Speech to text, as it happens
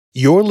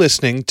You're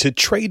listening to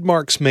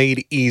Trademarks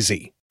Made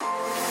Easy.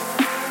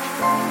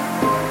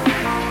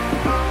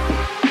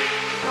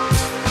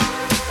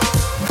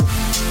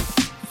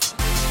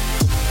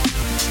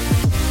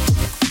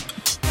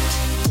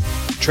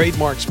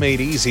 Trademarks Made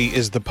Easy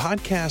is the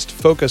podcast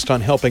focused on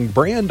helping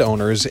brand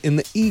owners in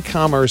the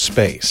e-commerce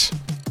space.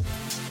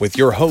 With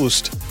your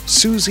host,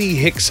 Susie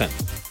Hickson,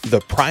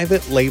 the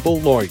private label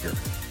lawyer.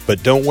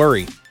 But don't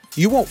worry,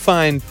 you won't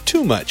find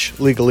too much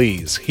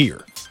legalese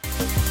here.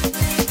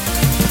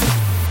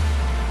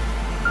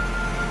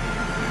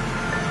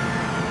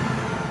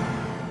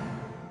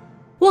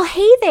 Well,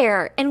 hey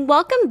there, and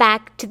welcome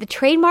back to the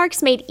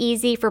Trademarks Made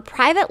Easy for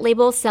Private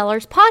Label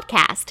Sellers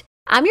podcast.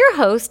 I'm your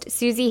host,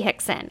 Susie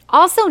Hickson,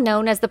 also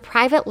known as the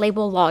Private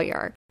Label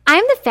Lawyer.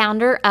 I'm the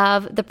founder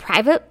of the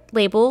Private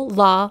Label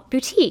Law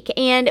Boutique,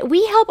 and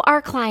we help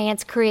our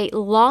clients create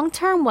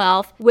long-term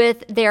wealth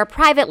with their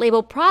private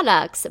label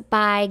products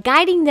by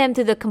guiding them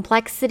through the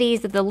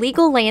complexities of the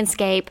legal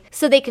landscape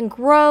so they can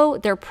grow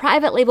their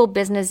private label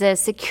businesses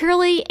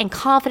securely and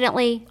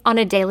confidently on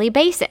a daily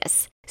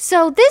basis.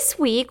 So this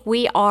week,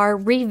 we are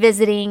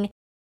revisiting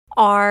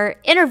our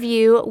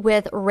interview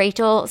with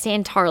Rachel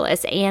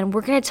Santarlis, and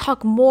we're going to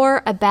talk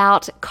more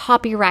about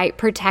copyright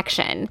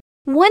protection.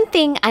 One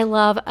thing I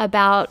love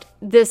about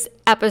this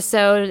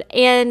episode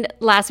and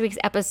last week's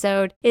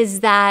episode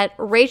is that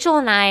Rachel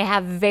and I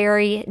have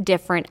very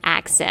different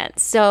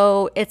accents.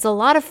 So it's a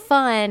lot of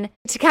fun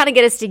to kind of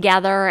get us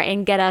together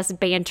and get us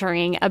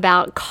bantering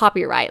about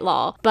copyright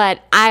law.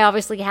 But I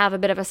obviously have a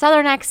bit of a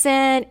Southern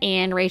accent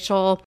and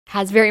Rachel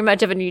has very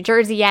much of a New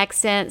Jersey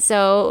accent.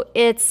 So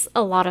it's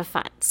a lot of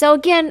fun. So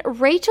again,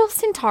 Rachel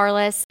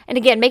Santarlis, and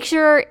again, make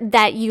sure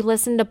that you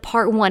listen to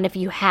part one if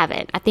you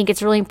haven't. I think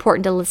it's really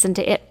important to listen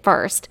to it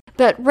first.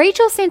 But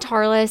Rachel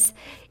Santarlis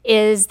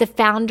is the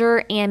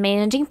founder and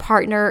managing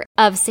partner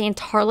of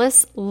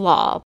Santarlis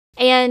Law.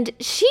 And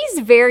she's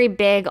very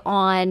big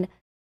on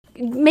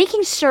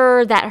making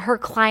sure that her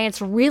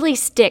clients really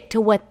stick to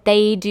what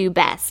they do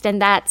best.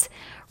 And that's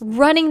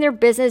running their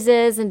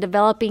businesses and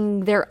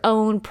developing their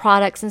own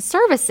products and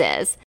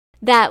services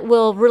that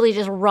will really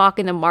just rock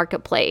in the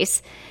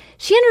marketplace.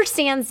 She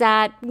understands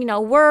that,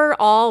 we're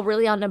all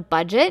really on a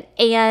budget,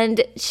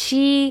 and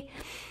she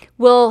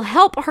will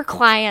help her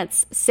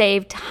clients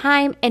save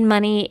time and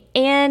money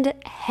and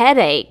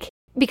headache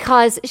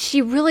because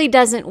she really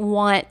doesn't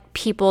want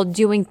people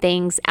doing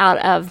things out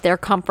of their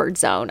comfort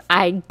zone.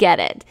 I get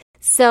it.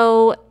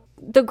 So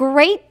the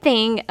great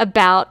thing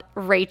about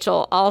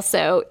Rachel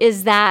also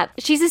is that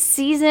she's a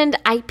seasoned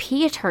IP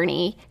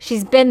attorney.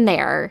 She's been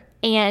there,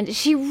 and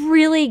she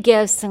really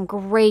gives some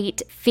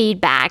great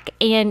feedback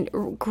and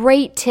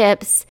great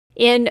tips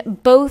in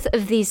both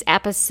of these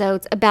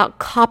episodes about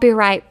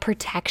copyright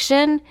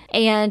protection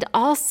and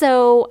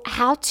also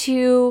how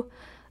to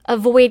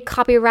avoid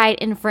copyright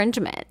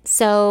infringement.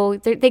 So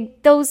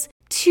those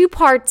two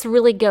parts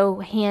really go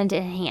hand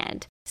in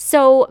hand.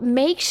 So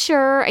make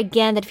sure,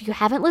 again, that if you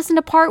haven't listened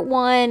to part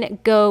one,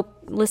 go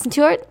listen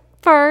to it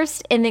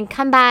first and then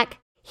come back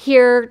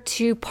here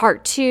to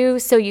part two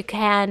so you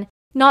can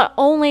not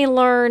only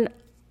learn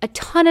a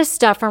ton of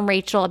stuff from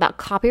Rachel about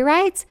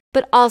copyrights,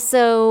 but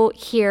also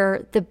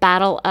hear the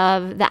battle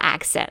of the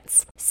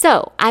accents.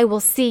 So I will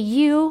see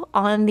you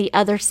on the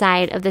other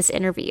side of this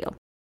interview.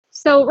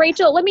 So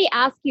Rachel, let me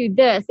ask you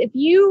this. If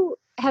you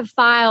have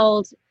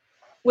filed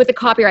with the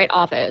Copyright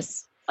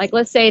Office, like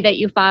let's say that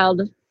you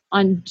filed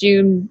on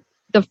June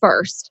the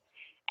 1st,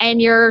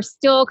 and you're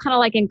still kind of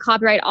like in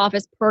Copyright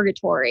Office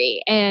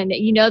purgatory, and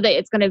you know that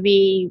it's going to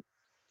be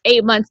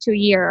 8 months to a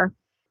year,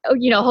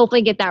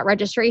 hopefully get that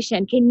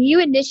registration. Can you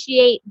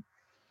initiate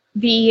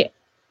the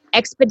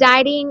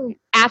expediting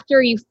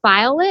after you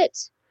file it?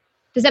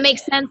 Does that make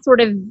sense?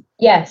 Sort of.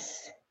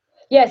 Yes,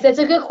 that's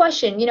a good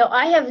question.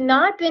 I have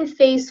not been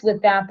faced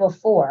with that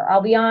before.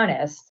 I'll be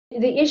honest.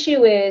 The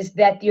issue is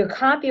that your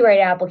copyright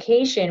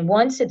application,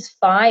 once it's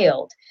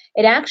filed,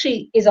 it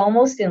actually is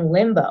almost in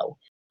limbo.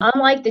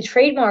 Unlike the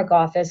trademark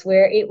office,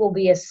 where it will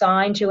be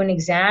assigned to an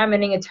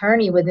examining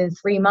attorney within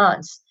 3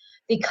 months.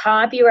 The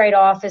Copyright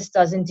Office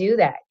doesn't do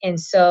that. And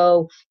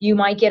so you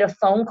might get a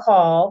phone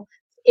call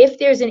if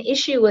there's an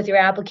issue with your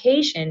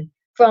application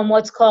from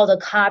what's called a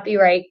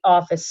Copyright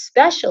Office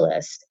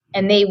specialist,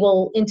 and they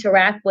will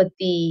interact with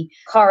the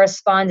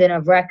correspondent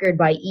of record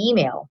by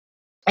email.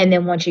 And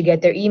then once you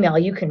get their email,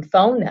 you can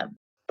phone them.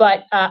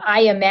 But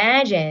I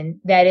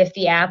imagine that if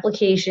the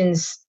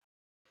application's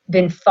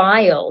been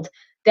filed,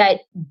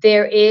 that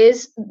there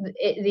is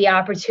the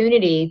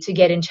opportunity to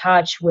get in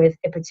touch with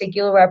a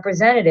particular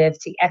representative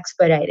to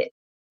expedite it,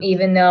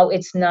 even though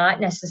it's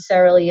not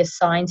necessarily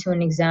assigned to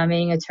an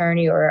examining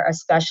attorney or a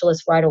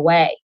specialist right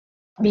away.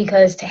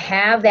 Because to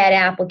have that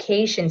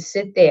application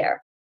sit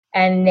there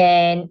and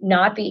then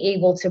not be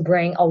able to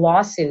bring a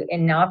lawsuit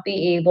and not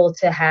be able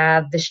to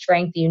have the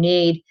strength you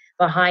need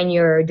behind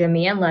your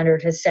demand letter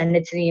to send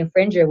it to the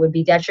infringer would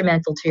be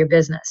detrimental to your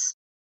business.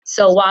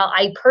 So while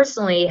I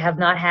personally have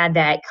not had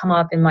that come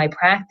up in my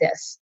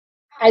practice,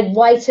 I'd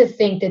like to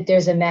think that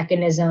there's a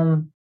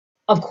mechanism.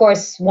 Of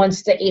course,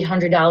 once the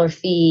 $800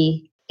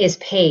 fee is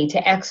paid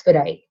to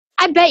expedite.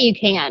 I bet you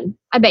can.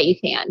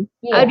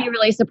 Yeah. I would be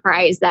really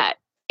surprised that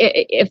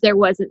if there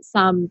wasn't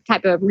some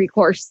type of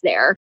recourse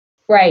there.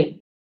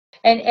 Right.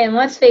 And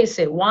let's face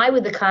it, why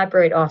would the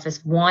Copyright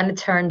Office want to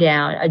turn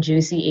down a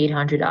juicy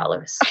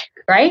 $800,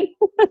 right?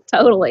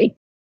 Totally.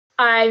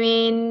 I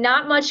mean,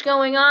 not much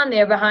going on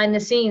there behind the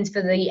scenes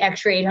for the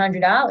extra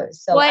 $800.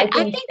 So I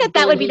think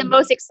that would be the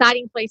most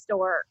exciting place to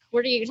work.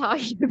 What are you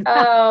talking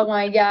about? Oh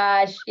my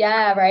gosh.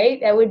 Yeah,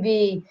 right. It would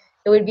be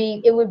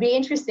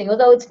interesting.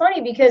 Although it's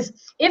funny because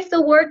if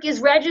the work is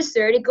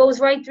registered, it goes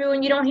right through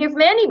and you don't hear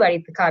from anybody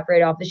at the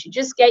Copyright Office. You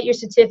just get your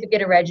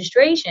certificate of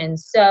registration.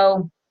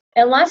 So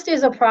unless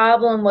there's a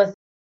problem with,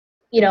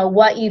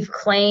 what you've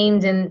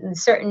claimed and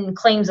certain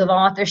claims of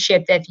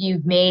authorship that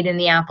you've made in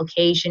the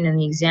application and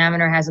the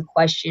examiner has a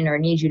question or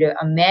needs you to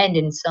amend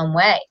in some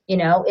way,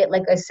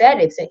 like I said,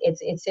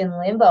 it's in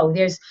limbo.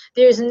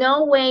 There's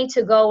no way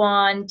to go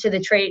on to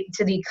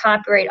the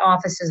Copyright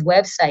Office's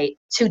website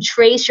to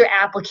trace your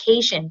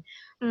application.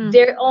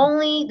 They're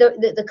only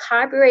the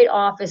Copyright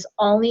Office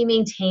only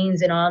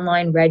maintains an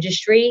online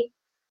registry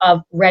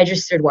of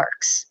registered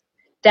works.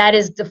 That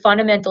is the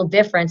fundamental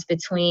difference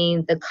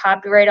between the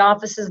Copyright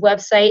Office's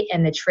website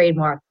and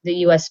the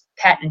U.S.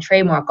 Patent and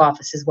Trademark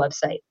Office's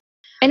website.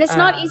 And it's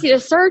not easy to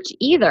search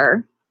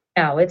either.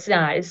 No, it's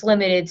not. It's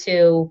limited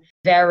to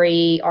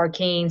very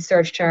arcane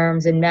search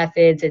terms and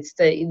methods. It's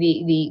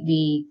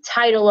the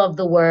title of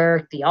the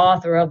work, the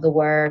author of the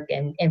work,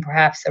 and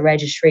perhaps the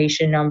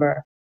registration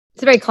number.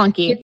 It's very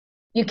clunky.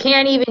 You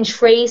can't even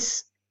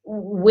trace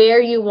where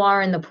you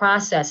are in the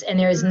process, and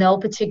there is no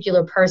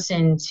particular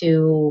person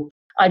to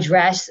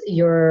address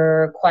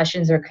your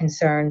questions or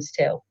concerns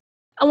to.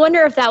 I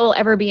wonder if that will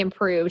ever be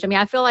improved. I mean,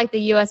 I feel like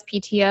the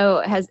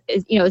USPTO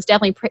is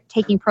definitely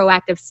taking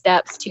proactive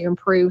steps to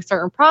improve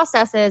certain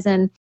processes.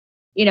 And,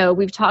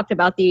 we've talked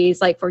about these,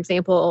 like, for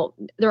example,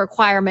 the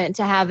requirement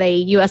to have a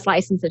U.S.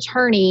 licensed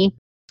attorney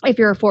if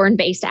you're a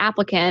foreign-based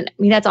applicant. I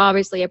mean, that's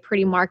obviously a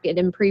pretty marked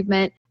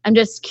improvement. I'm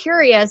just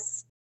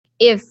curious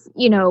if,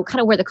 kind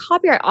of where the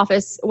Copyright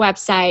Office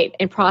website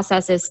and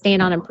processes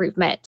stand on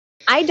improvement.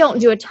 I don't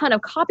do a ton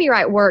of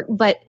copyright work,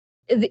 but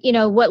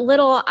what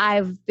little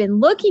I've been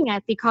looking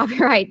at the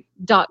copyright.gov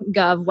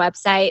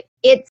website,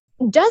 it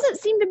doesn't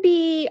seem to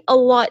be a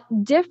lot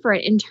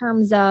different in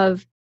terms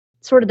of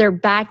sort of their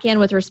back end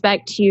with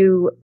respect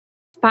to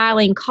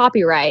filing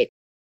copyright.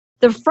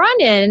 The front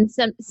end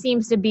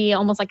seems to be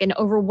almost like an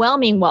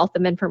overwhelming wealth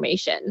of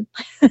information.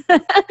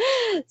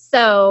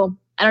 So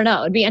I don't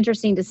know. It'd be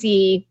interesting to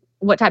see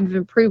what type of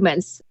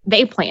improvements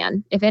they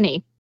plan, if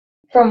any.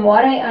 From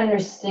what I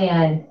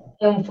understand,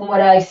 and from what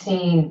I've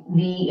seen,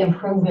 the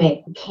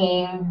improvement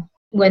came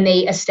when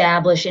they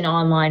established an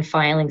online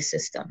filing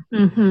system,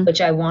 which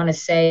I want to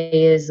say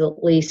is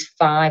at least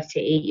 5 to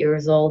 8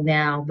 years old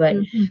now.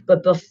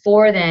 But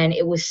before then,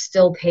 it was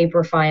still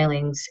paper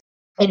filings.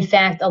 In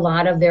fact, a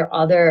lot of their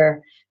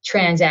other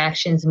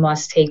transactions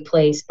must take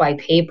place by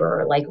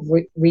paper, like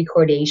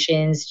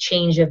recordations,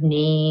 change of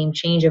name,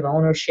 change of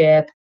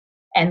ownership,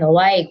 and the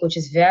like, which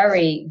is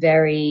very,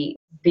 very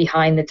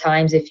behind the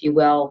times, if you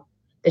will.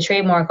 The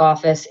Trademark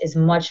Office is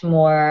much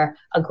more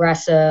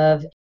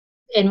aggressive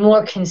and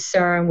more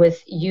concerned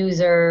with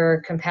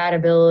user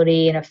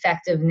compatibility and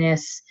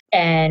effectiveness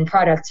and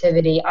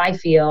productivity, I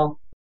feel.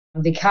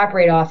 The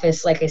Copyright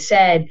Office, like I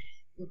said,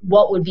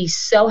 what would be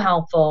so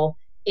helpful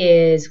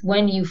is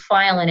when you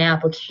file an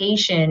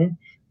application,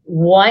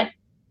 what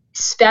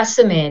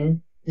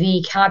specimen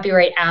the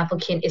copyright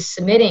applicant is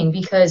submitting,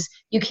 because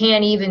you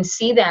can't even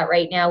see that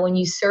right now when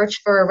you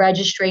search for a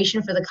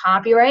registration for the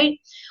copyright.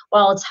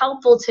 While it's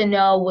helpful to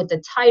know what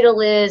the title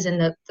is and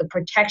the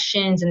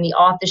protections and the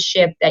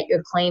authorship that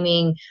you're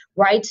claiming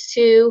rights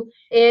to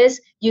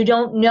is, you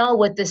don't know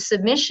what the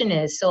submission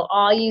is. So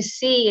all you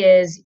see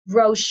is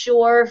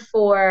brochure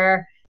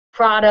for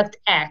product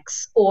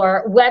X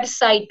or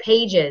website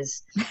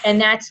pages.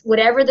 And that's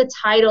whatever the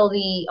title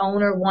the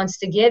owner wants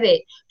to give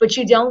it. But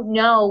you don't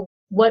know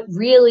what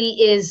really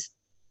is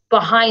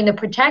behind the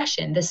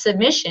protection, the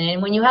submission.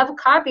 And when you have a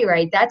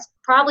copyright, that's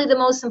probably the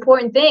most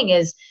important thing,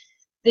 is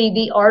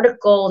the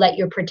article that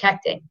you're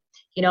protecting.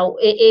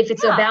 If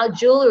it's about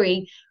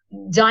jewelry,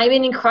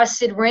 diamond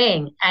encrusted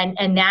ring,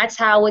 and that's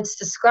how it's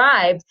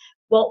described.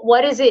 Well,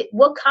 what is it?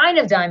 What kind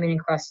of diamond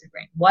encrusted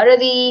ring? What are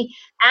the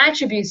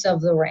attributes of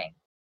the ring?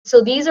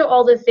 So these are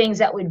all the things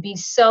that would be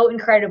so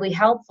incredibly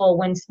helpful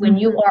when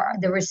you are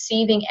the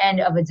receiving end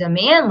of a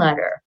demand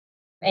letter.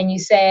 And you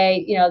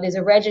say, there's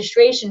a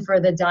registration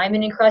for the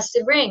diamond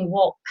encrusted ring.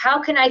 Well,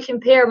 how can I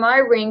compare my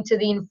ring to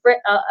the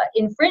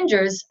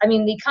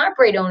the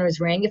copyright owner's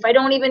ring, if I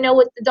don't even know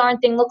what the darn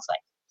thing looks like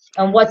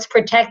and what's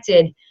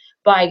protected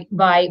by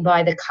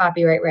the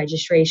copyright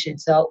registration?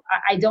 So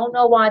I don't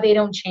know why they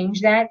don't change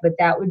that, but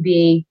that would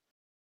be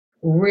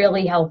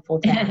really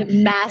helpful to have.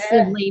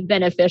 Massively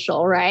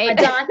beneficial, right?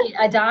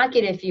 A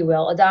docket, if you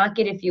will,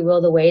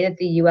 the way that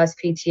the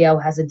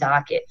USPTO has a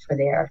docket for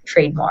their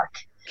trademark.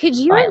 Could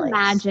you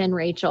imagine,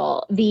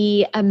 Rachel,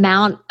 the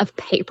amount of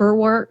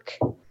paperwork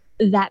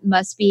that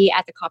must be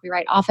at the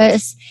Copyright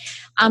Office.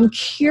 I'm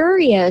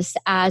curious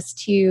as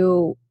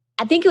to,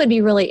 I think it would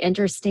be really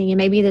interesting, and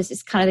maybe this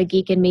is kind of the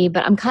geek in me,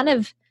 but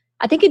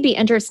I think it'd be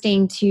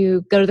interesting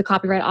to go to the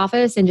Copyright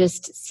Office and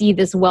just see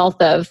this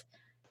wealth of,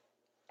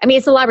 I mean,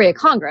 it's the Library of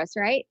Congress,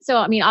 right? So,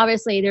 I mean,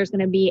 obviously there's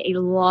going to be a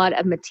lot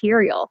of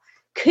material.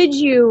 Could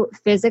you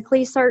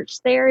physically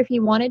search there if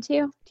you wanted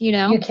to? Do you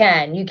know? You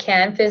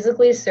can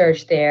physically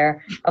search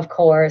there. Of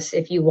course,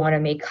 if you want to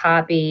make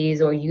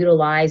copies or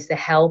utilize the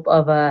help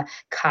of a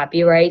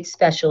copyright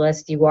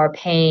specialist, you are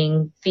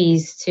paying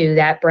fees to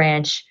that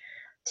branch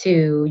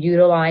to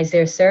utilize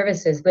their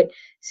services. But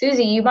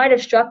Susie, you might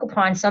have struck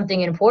upon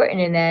something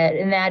important in that,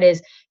 and that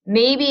is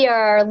maybe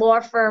our law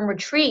firm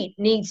retreat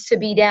needs to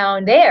be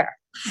down there.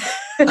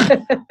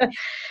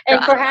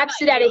 And perhaps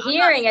sit at a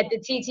hearing at the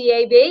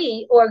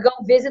TTAB or go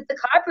visit the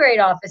Copyright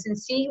Office and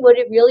see what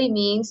it really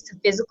means to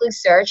physically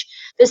search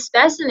the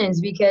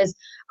specimens. Because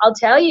I'll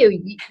tell you,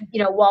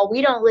 while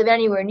we don't live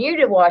anywhere near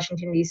to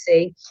Washington,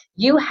 D.C.,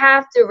 you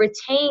have to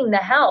retain the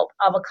help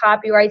of a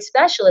copyright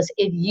specialist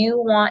if you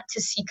want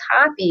to see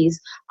copies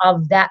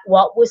of that,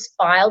 what was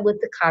filed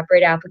with the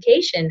copyright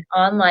application,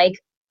 unlike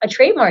a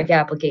trademark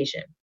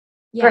application.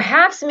 Yeah.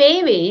 Perhaps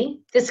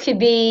maybe this could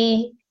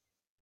be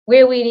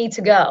where we need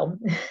to go.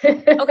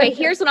 Okay,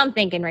 here's what I'm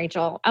thinking,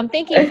 Rachel. I'm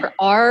thinking for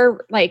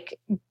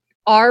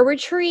our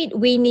retreat,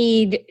 we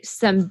need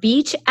some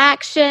beach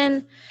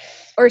action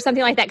or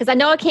something like that. Because I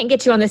know I can't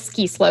get you on the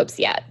ski slopes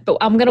yet, but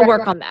I'm going to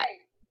work on that.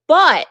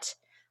 But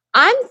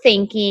I'm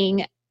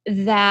thinking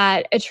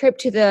that a trip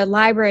to the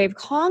Library of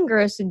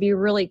Congress would be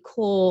really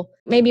cool.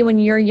 Maybe when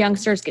your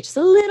youngsters get just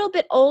a little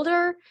bit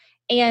older.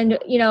 And,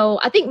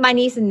 I think my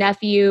niece and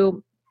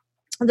nephew,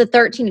 the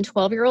 13 and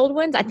 12-year-old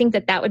ones, I think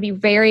that would be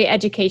very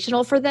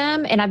educational for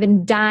them. And I've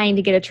been dying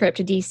to get a trip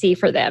to DC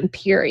for them,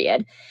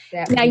 period.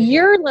 Now,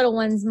 your little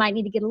ones might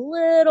need to get a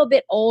little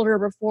bit older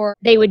before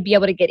they would be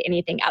able to get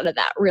anything out of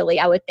that, really,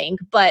 I would think.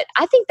 But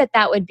I think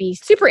that would be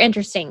super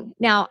interesting.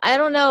 Now, I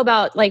don't know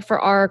about for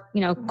our,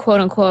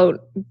 quote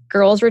unquote,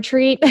 girls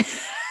retreat.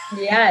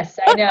 Yes,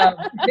 I know.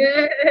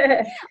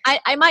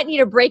 I might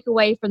need a break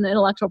away from the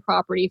intellectual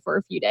property for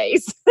a few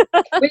days.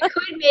 We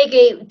could make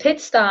a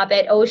pit stop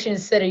at Ocean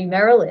City,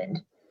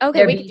 Maryland. Okay,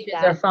 Their we can do beaches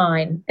that. are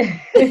fine.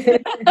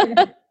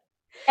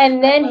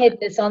 And then hit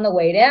this on the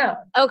way down.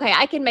 Okay,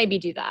 I can maybe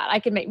do that. We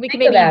can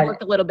maybe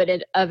work a little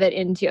bit of it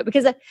into it,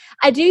 because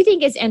I do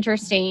think it's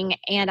interesting,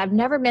 and I've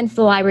never been to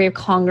the Library of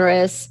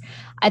Congress.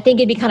 I think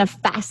it'd be kind of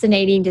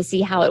fascinating to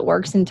see how it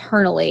works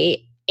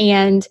internally.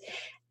 And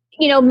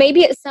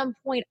maybe at some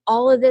point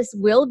all of this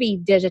will be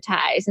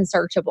digitized and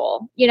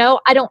searchable.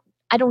 I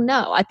don't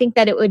know. I think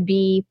that it would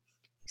be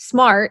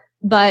smart,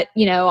 but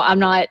I'm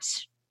not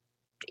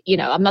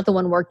the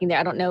one working there.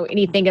 I don't know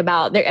anything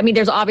about there. I mean,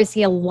 there's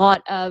obviously a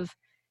lot of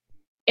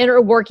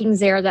inner workings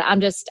there that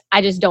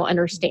I just don't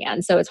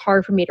understand. So it's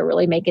hard for me to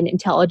really make an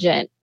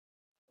intelligent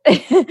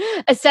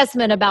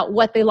assessment about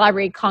what the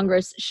Library of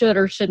Congress should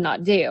or should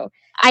not do.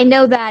 I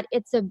know that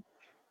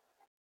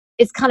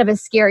it's kind of a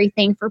scary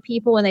thing for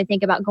people when they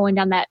think about going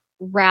down that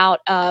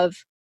route of,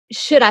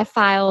 should I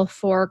file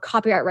for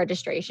copyright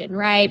registration,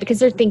 right? Because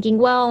they're thinking,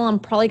 well, I'm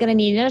probably going to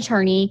need an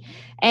attorney,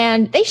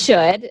 and they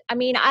should. I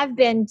mean, I've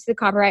been to the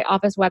Copyright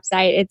Office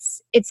website.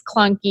 It's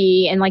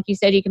clunky. And like you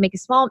said, you can make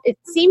it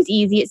seems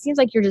easy. It seems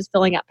like you're just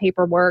filling out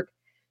paperwork.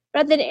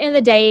 But at the end of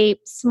the day,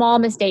 small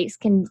mistakes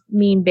can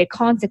mean big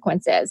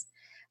consequences.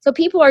 So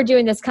people are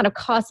doing this kind of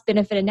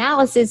cost-benefit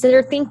analysis, and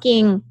they're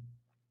thinking,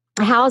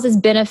 how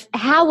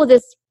will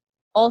this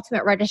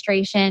ultimate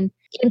registration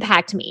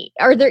impact me?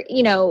 Are there,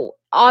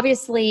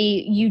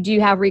 obviously you do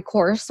have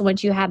recourse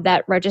once you have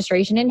that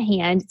registration in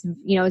hand.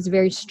 It's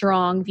very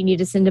strong if you need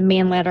to send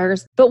demand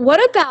letters. But what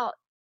about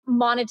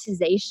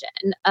monetization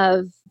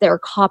of their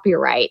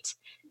copyright?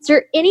 Is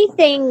there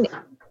anything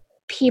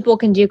people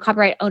can do,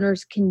 copyright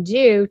owners can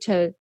do,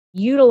 to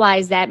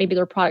utilize that, maybe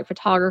their product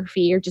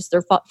photography or just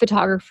their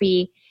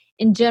photography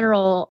in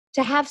general,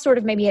 to have sort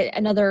of maybe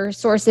another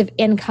source of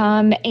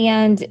income?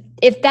 And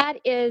if that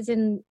is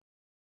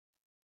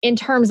in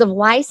terms of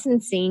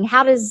licensing,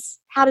 how does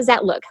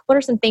that look? What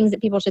are some things that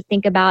people should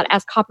think about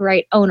as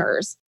copyright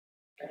owners?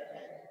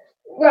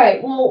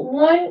 Right. Well,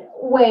 one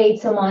way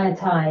to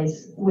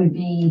monetize would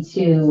be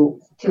to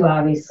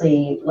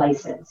obviously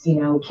license.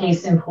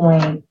 Case in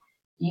point,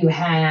 you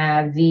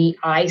have the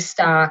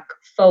iStock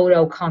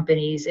photo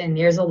companies, and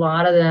there's a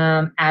lot of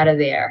them out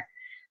there.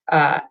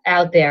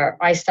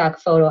 iStock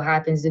Photo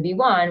happens to be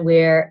one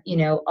where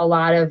a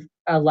lot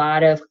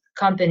of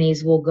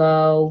companies will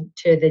go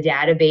to the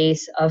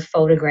database of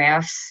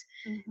photographs,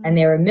 and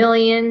there are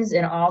millions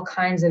in all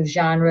kinds of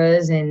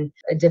genres and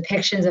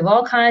depictions of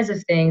all kinds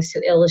of things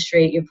to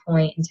illustrate your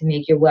point and to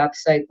make your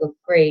website look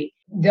great.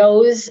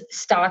 Those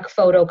stock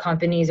photo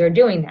companies are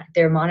doing that.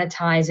 They're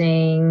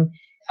monetizing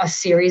a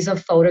series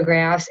of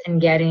photographs and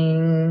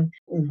getting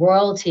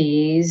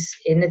royalties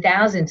in the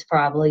thousands,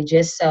 probably,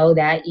 just so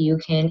that you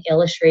can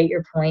illustrate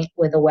your point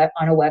with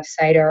on a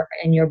website or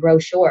in your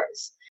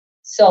brochures.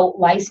 So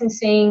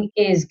licensing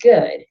is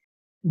good.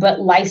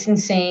 but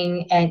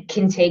licensing and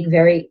can take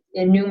very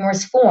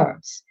numerous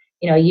forms.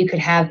 You could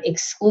have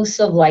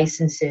exclusive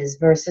licenses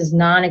versus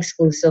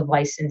non-exclusive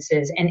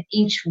licenses, and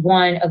each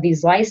one of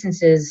these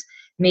licenses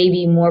may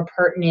be more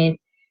pertinent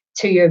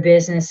to your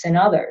business than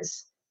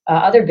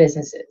other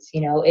businesses.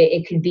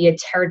 It could be a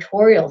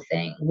territorial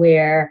thing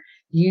where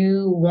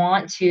you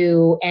want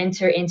to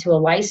enter into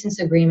a license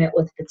agreement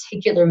with a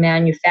particular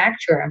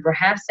manufacturer, and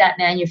perhaps that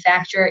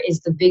manufacturer is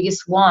the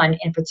biggest one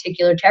in a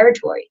particular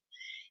territory.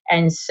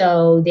 And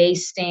so they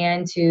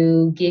stand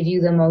to give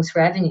you the most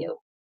revenue.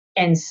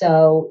 And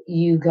so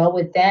you go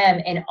with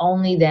them and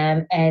only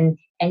them, and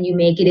you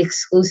make it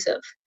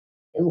exclusive.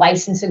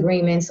 License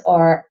agreements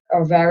are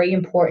very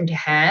important to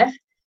have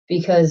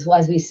because,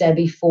 as we said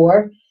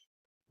before,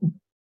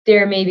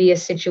 there may be a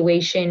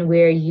situation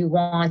where you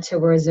want to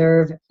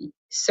reserve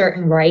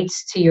certain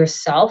rights to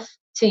yourself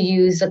to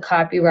use a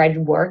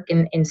copyrighted work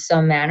in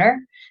some manner.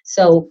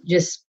 So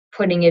just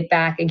putting it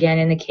back again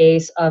in the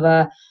case of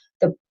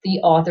the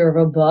author of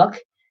a book.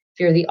 If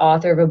you're the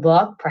author of a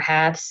book,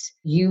 perhaps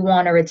you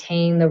want to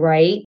retain the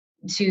right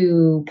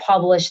to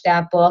publish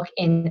that book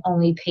in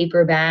only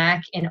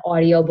paperback and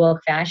audiobook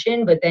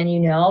fashion, but then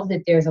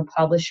that there's a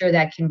publisher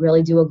that can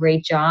really do a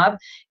great job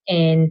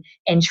in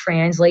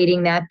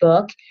translating that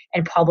book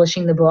and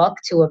publishing the book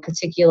to a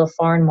particular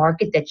foreign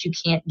market that you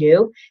can't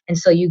do. And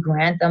so you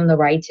grant them the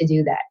right to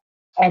do that.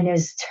 And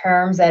there's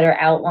terms that are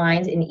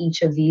outlined in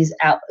each of these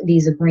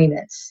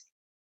agreements.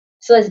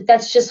 So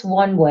that's just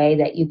one way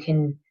that you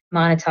can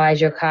monetize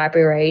your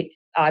copyright.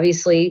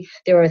 Obviously,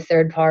 there are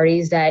third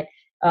parties that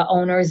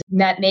owners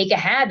that make a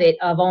habit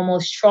of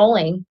almost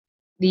trolling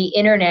the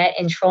internet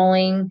and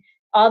trolling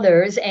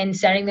others and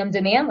sending them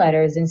demand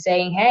letters and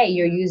saying, hey,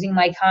 you're using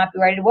my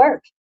copyrighted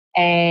work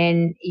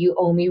and you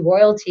owe me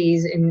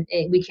royalties, and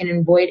we can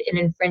avoid an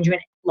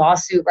infringement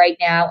lawsuit right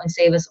now and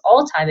save us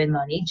all time and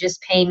money.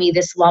 Just pay me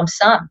this lump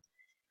sum.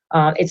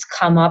 It's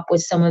come up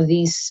with some of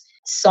these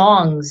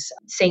songs.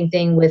 Same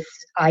thing with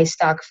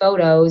iStock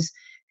photos.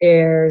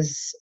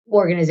 There's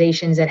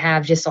organizations that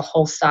have just a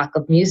whole stock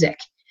of music,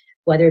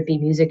 whether it be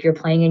music you're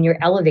playing in your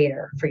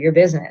elevator for your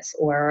business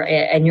or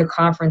in your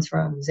conference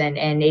rooms.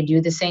 And they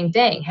do the same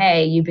thing.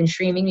 Hey, you've been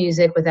streaming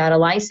music without a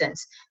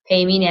license.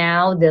 Pay me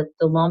now the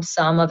lump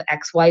sum of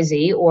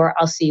XYZ, or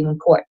I'll see you in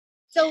court.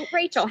 So,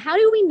 Rachel, how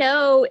do we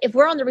know if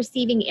we're on the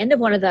receiving end of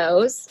one of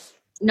those?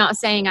 Not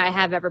saying I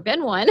have ever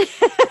been one.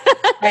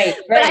 Right.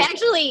 But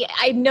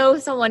I know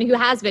someone who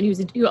has been,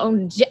 who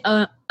owned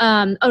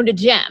a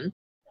gym.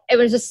 It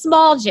was a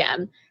small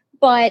gym.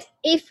 But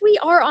if we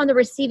are on the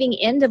receiving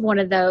end of one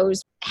of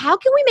those, how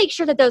can we make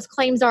sure that those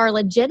claims are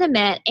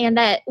legitimate and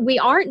that we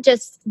aren't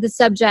just the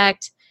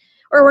subject,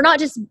 or we're not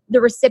just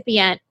the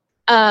recipient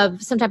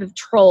of some type of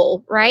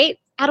troll, right?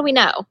 How do we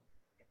know?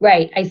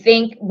 Right. I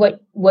think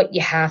what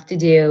you have to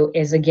do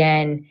is,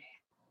 again,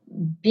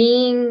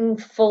 being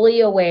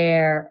fully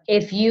aware.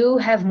 If you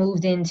have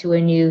moved into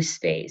a new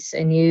space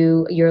and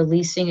you're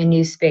leasing a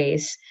new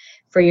space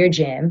for your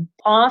gym,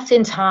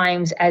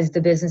 oftentimes as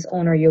the business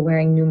owner, you're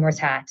wearing numerous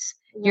hats.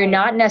 Right. You're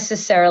not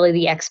necessarily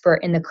the expert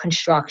in the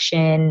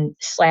construction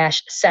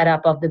 /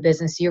 setup of the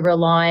business. You're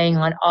relying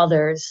on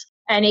others.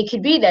 And it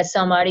could be that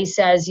somebody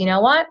says, you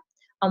know what?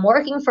 I'm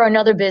working for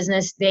another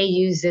business. They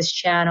use this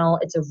channel.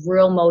 It's a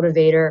real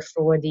motivator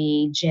for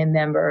the gym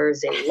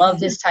members. They love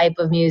this type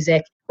of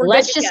music.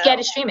 Let's just get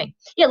it streaming.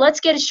 Yeah, let's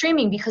get it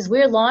streaming because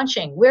we're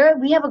launching.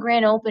 We have a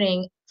grand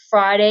opening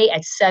Friday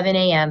at 7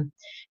 a.m.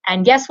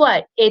 And guess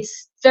what?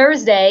 It's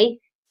Thursday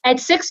at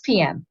 6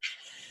 p.m.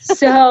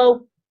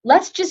 So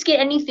let's just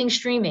get anything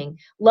streaming.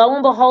 Lo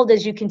and behold,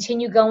 as you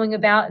continue going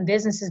about and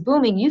business is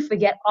booming, you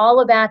forget all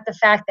about the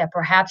fact that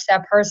perhaps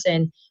that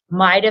person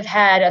might have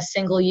had a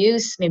single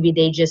use. Maybe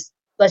they just,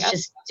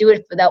 just do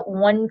it for that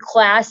one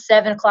class,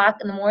 7 o'clock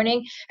in the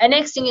morning. And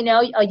next thing you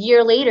know, a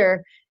year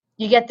later,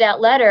 you get that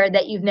letter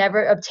that you've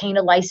never obtained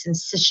a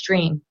license to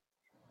stream.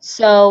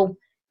 So,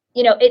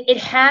 it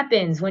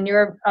happens when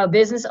you're a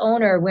business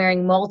owner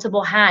wearing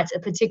multiple hats, a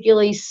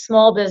particularly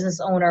small business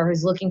owner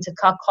who's looking to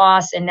cut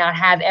costs and not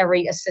have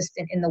every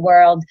assistant in the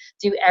world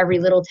do every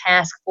little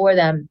task for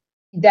them,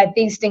 that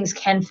these things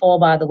can fall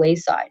by the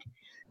wayside.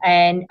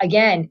 And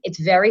again, it's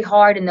very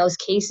hard in those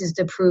cases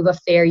to prove a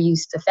fair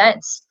use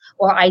defense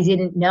or I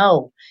didn't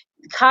know.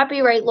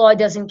 Copyright law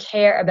doesn't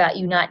care about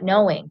you not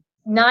knowing.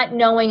 Not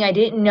knowing I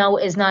didn't know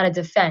is not a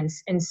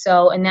defense. And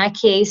so in that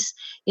case,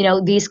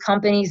 these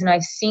companies, and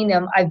I've seen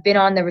them, I've been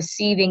on the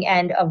receiving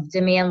end of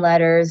demand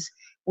letters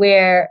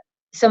where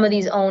some of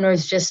these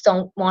owners just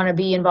don't want to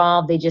be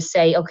involved. They just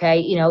say,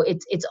 okay,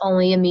 it's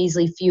only a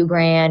measly few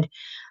grand.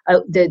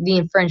 The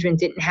infringement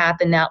didn't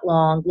happen that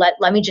long.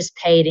 Let me just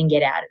pay it and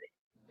get out of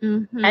it.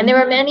 Mm-hmm. And there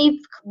are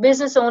many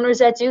business owners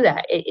that do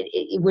that.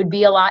 It would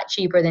be a lot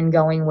cheaper than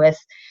going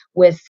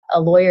with a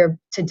lawyer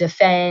to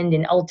defend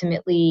and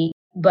ultimately.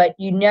 But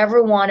you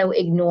never want to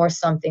ignore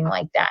something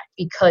like that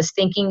because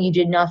thinking you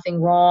did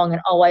nothing wrong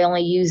and, I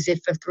only used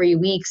it for 3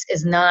 weeks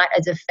is not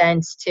a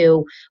defense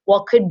to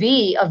what could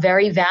be a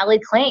very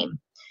valid claim.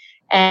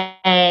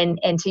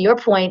 And to your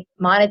point,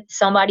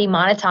 somebody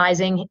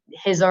monetizing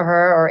his or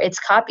her or its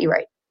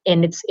copyright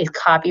and it's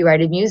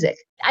copyrighted music.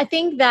 I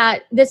think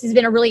that this has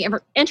been a really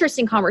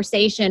interesting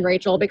conversation,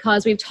 Rachel,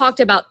 because we've talked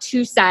about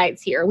two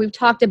sides here. We've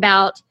talked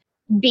about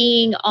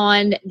being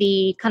on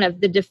the kind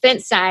of the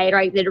defense side,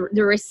 right?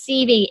 The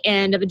receiving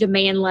end of a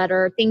demand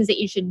letter, things that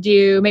you should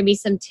do, maybe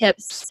some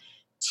tips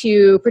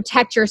to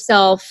protect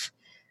yourself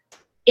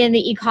in the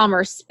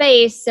e-commerce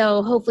space.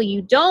 So hopefully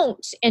you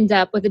don't end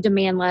up with a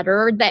demand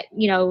letter that,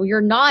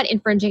 you're not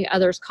infringing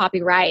others'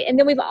 copyright. And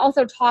then we've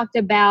also talked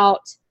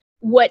about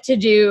what to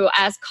do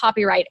as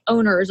copyright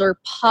owners or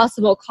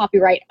possible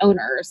copyright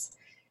owners.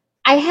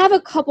 I have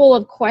a couple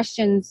of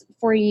questions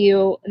for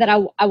you that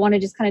I want to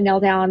just kind of nail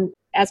down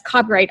as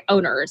copyright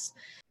owners.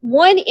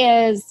 One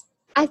is,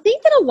 I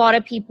think that a lot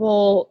of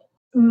people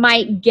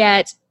might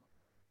get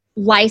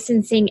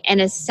licensing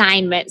and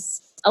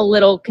assignments a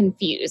little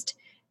confused.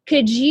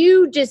 Could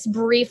you just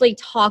briefly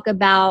talk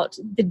about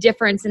the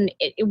difference in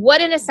what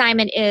an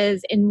assignment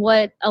is and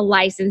what a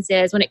license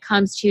is when it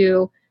comes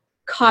to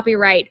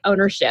copyright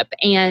ownership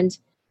and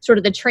sort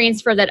of the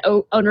transfer of that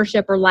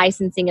ownership or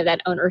licensing of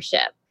that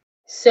ownership?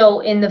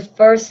 So in the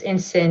first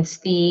instance,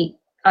 the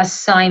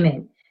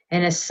assignment.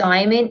 An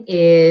assignment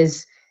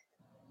is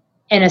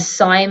an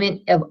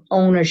assignment of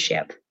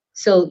ownership.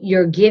 So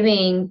you're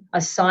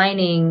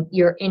assigning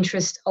your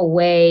interest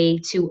away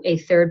to a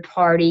third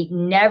party,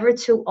 never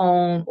to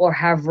own or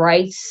have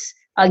rights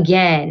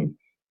again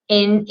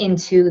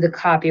into the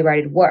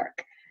copyrighted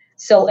work.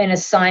 So an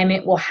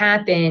assignment will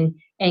happen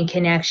in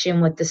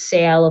connection with the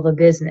sale of a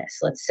business,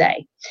 let's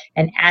say,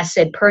 an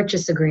asset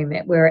purchase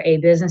agreement where a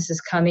business is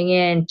coming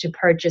in to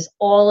purchase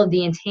all of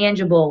the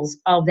intangibles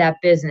of that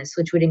business,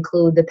 which would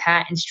include the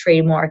patents,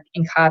 trademark,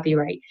 and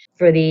copyright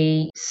for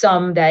the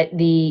sum that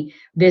the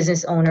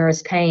business owner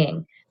is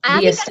paying. I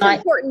think that's an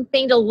important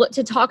thing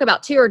to talk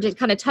about too, or to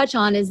kind of touch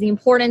on, is the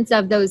importance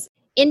of those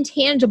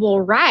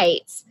intangible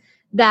rights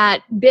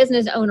that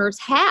business owners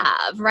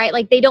have, right?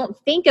 Like they don't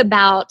think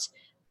about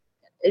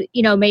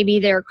maybe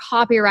their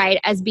copyright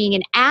as being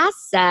an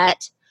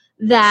asset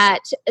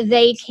that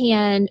they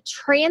can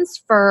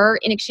transfer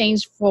in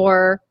exchange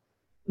for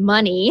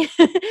money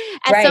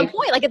at some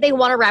point, like if they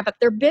want to wrap up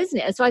their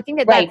business. So I think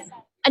that that's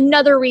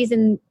another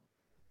reason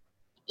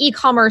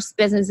e-commerce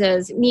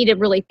businesses need to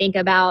really think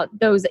about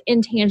those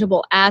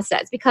intangible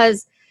assets,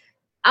 because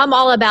I'm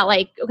all about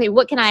okay,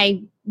 what can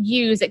I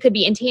use that could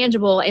be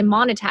intangible and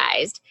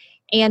monetized?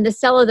 And the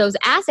sale of those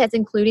assets,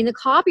 including the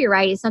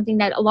copyright, is something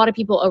that a lot of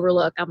people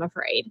overlook, I'm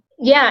afraid.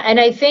 Yeah, and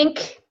I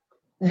think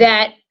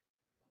that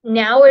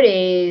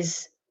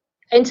nowadays,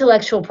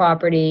 intellectual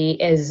property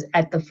is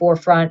at the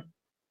forefront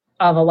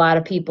of a lot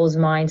of people's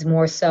minds,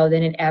 more so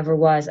than it ever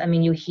was. I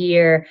mean, you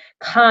hear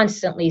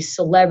constantly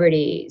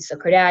celebrities, the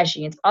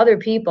Kardashians,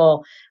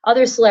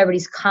 other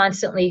celebrities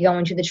constantly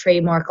going to the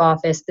trademark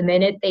office. The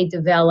minute they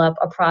develop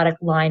a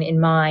product line in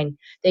mind,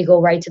 they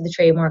go right to the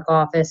trademark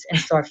office and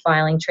start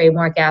filing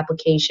trademark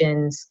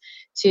applications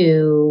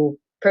to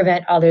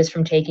prevent others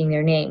from taking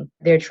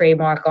their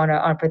trademark on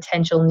a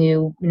potential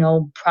new,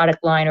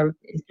 product line or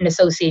an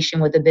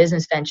association with a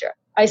business venture.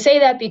 I say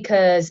that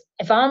because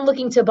if I'm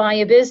looking to buy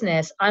a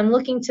business, I'm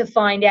looking to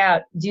find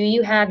out, do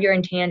you have your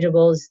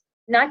intangibles,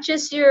 not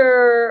just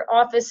your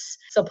office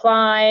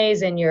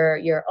supplies and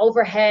your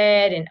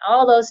overhead and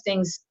all those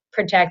things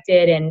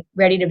protected and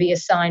ready to be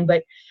assigned,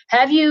 but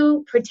have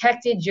you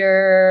protected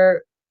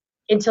your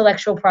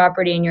intellectual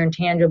property and your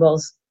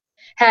intangibles?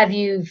 Have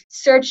you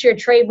searched your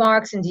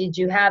trademarks, and did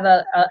you have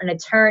an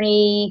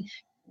attorney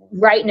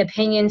write an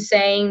opinion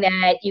saying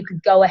that you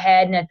could go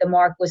ahead and that the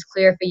mark was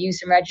clear for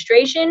use and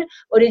registration?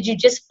 Or did you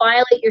just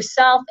file it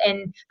yourself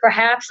and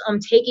perhaps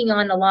taking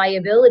on the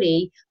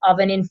liability of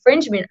an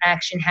infringement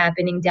action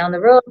happening down the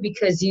road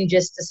because you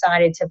just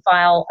decided to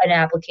file an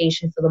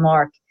application for the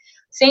mark?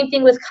 Same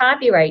thing with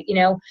copyright.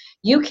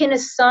 You can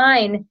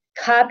assign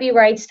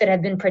copyrights that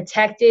have been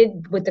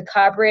protected with the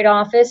Copyright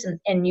Office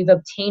and you've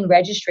obtained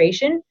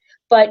registration,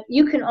 but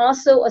you can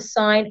also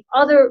assign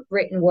other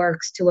written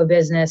works to a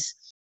business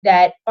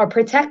that are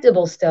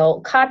protectable still.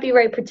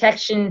 Copyright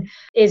protection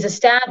is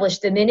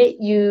established the minute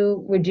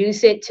you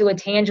reduce it to a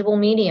tangible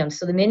medium.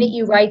 So the minute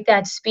you write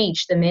that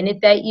speech, the minute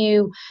that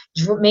you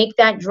make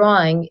that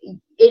drawing,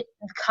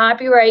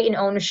 copyright and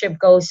ownership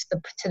goes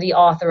to the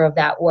author of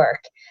that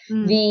work.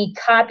 The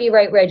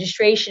copyright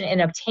registration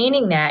and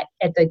obtaining that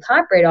at the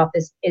Copyright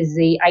Office is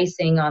the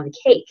icing on the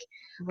cake.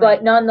 Right.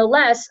 But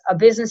nonetheless, a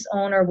business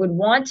owner would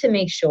want to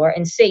make sure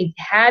and say,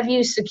 have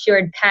you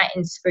secured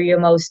patents for your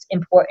most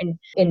important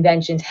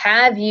inventions?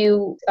 Have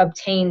you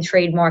obtained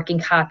trademark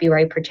and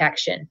copyright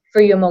protection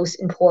for your most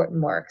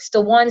important works?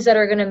 The ones that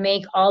are going to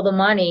make all the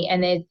money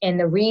and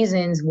the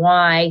reasons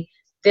why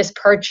this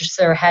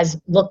purchaser has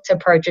looked to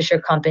purchase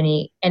your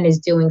company and is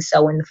doing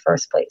so in the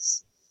first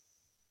place.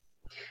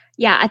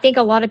 Yeah, I think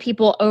a lot of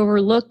people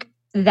overlook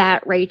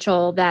that,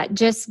 Rachel, that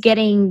just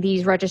getting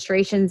these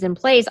registrations in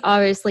place,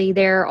 obviously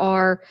there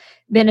are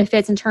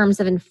benefits in terms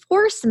of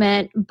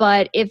enforcement,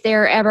 but if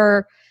there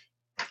ever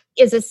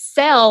is a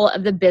sale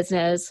of the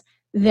business,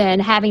 then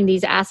having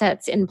these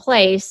assets in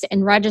place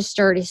and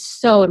registered is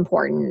so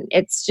important.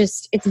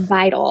 It's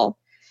vital.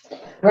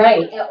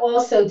 Right. And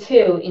also,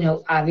 too,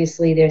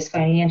 obviously there's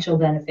financial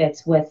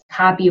benefits with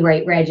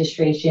copyright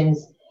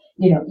registrations.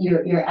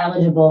 You're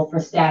eligible for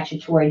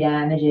statutory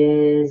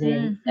damages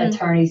and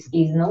attorney's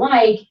fees and the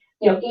like.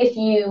 If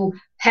you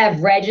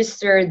have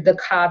registered the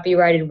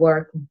copyrighted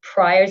work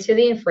prior to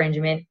the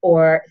infringement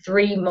or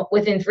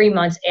within 3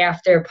 months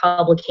after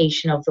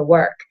publication of the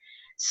work.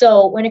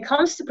 So when it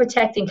comes to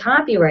protecting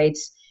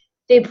copyrights,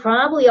 they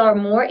probably are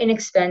more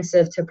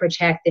inexpensive to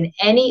protect than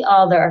any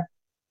other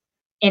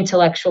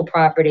intellectual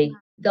property.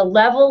 The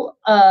level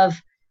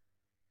of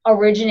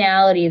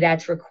originality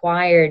that's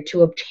required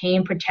to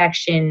obtain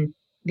protection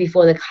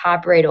before the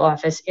Copyright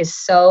Office is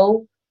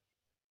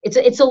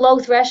it's a low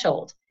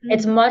threshold.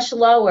 It's much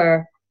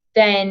lower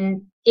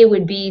than it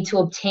would be to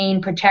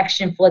obtain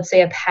protection for, let's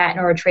say, a patent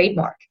or a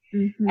trademark.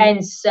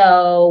 And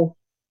so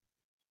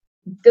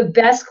the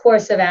best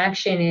course of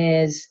action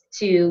is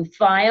to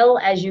file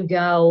as you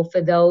go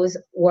for those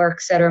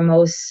works that are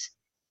most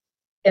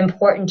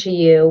important to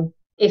you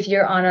if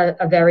you're on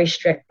a very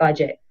strict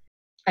budget.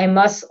 I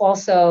must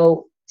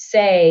also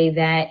say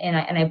that,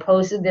 and I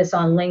posted this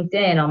on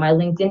LinkedIn, on my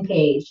LinkedIn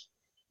page,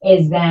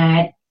 is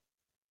that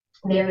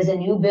there is a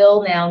new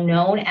bill now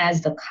known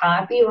as the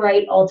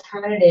Copyright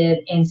Alternative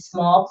in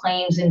Small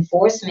Claims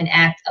Enforcement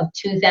Act of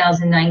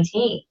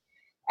 2019.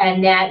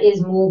 And that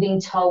is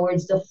moving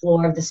towards the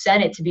floor of the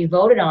Senate to be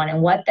voted on.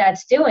 And what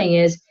that's doing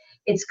is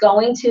it's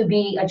going to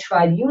be a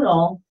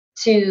tribunal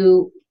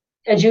to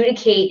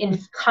adjudicate in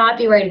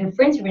copyright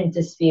infringement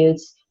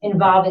disputes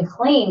involving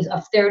claims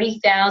of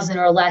 $30,000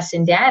 or less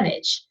in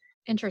damage,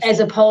 as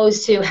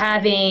opposed to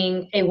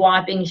having a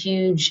whopping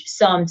huge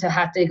sum to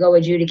have to go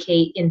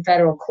adjudicate in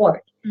federal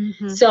court.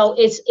 So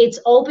it's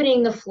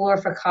opening the floor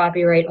for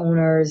copyright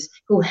owners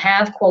who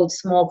have, quote,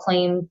 small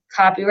claim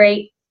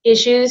copyright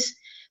issues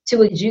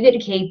to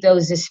adjudicate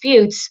those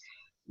disputes.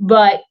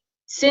 But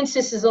since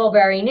this is all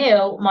very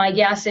new, my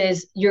guess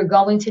is you're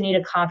going to need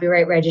a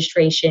copyright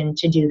registration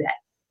to do that.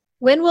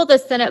 When will the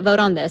Senate vote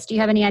on this? Do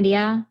you have any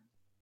idea?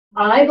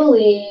 I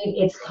believe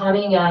it's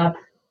coming up.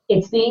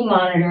 It's being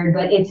monitored,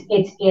 but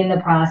it's in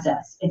the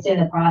process. It's in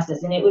the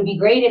process. And it would be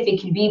great if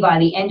it could be by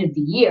the end of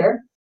the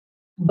year,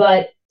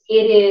 but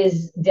it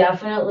has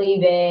definitely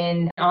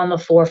been on the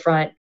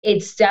forefront.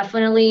 It's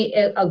definitely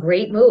a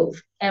great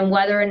move. And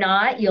whether or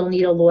not you'll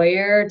need a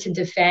lawyer to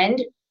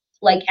defend,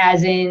 like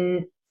as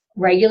in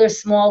regular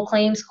small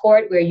claims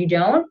court where you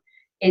don't,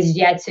 is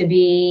yet to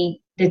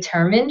be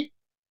determined.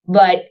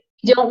 But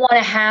you don't want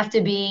to have to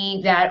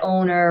be that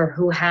owner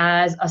who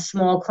has a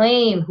small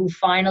claim, who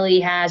finally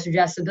has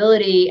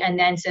redressability and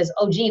then says,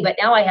 oh, gee, but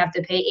now I have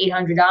to pay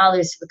 $800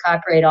 to the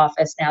Copyright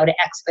Office now to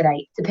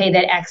pay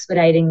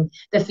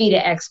the fee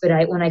to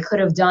expedite when I could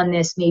have done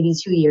this maybe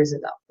 2 years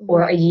ago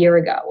or a year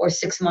ago or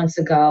 6 months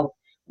ago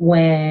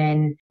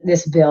when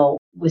this bill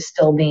was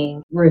still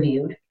being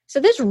reviewed. So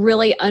this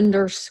really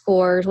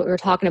underscores what we were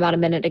talking about a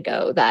minute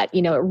ago, that,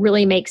 it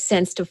really makes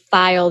sense to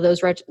file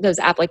those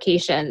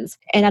applications.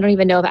 And I don't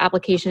even know if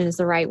application is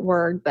the right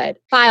word, but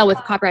file with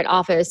Copyright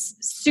Office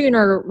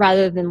sooner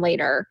rather than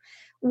later.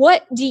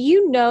 What do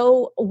you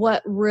know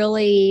what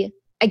really,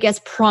 I guess,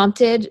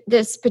 prompted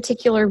this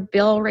particular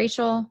bill,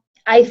 Rachel?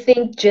 I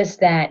think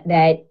just that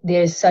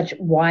there's such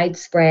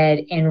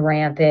widespread and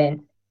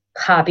rampant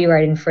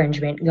copyright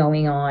infringement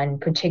going on,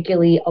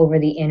 particularly over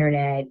the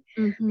internet,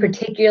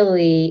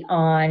 particularly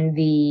on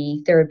the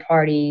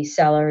third-party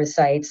seller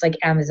sites like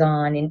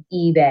Amazon and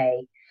eBay,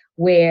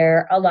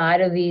 where a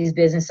lot of these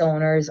business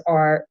owners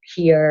are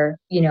here,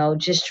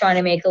 just trying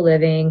to make a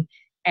living,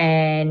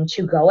 and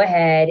to go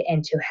ahead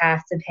and to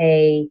have to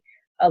pay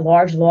a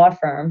large law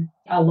firm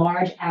a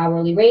large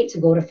hourly rate to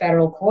go to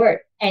federal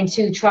court and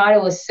to try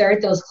to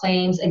assert those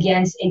claims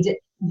against an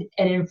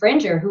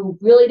infringer who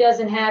really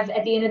doesn't have,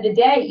 at the end of the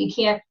day, you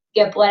can't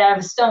get blood out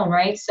of a stone,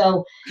 right?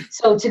 So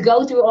to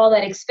go through all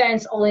that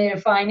expense only to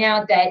find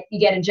out that you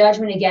get a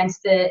judgment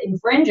against the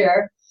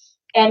infringer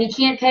and he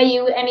can't pay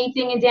you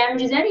anything in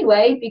damages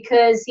anyway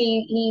because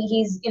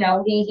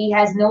he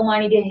has no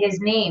money to his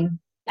name.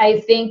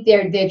 I think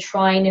they're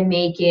trying to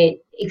make it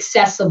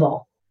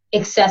accessible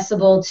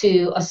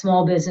to a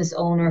small business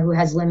owner who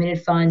has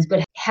limited funds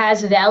but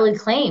has valid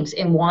claims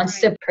and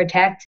wants to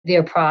protect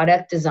their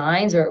product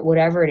designs or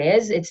whatever it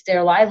is. It's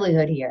their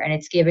livelihood here, and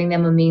it's giving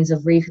them a means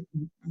of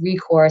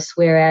recourse,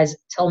 whereas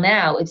till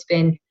now it's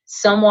been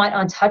somewhat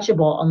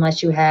untouchable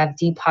unless you have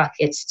deep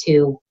pockets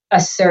to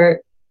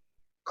assert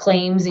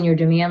claims in your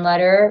demand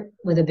letter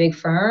with a big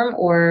firm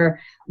or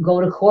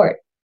go to court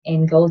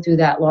and go through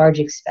that large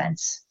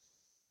expense.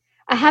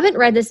 I haven't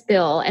read this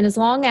bill, and as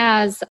long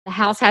as the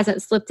House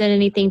hasn't slipped in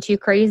anything too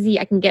crazy,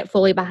 I can get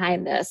fully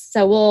behind this.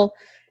 So we'll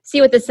see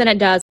what the Senate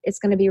does. It's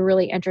going to be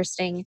really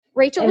interesting.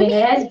 Rachel, it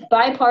has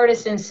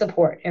bipartisan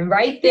support, and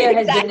right there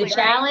has been the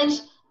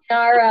challenge in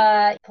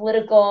our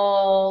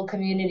political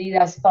community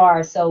thus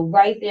far. So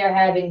right there,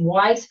 having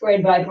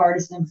widespread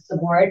bipartisan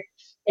support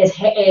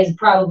is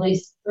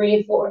probably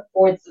 3/4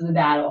 of the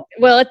battle.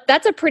 Well,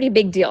 that's a pretty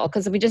big deal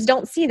because we just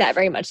don't see that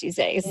very much these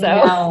days. So,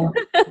 No,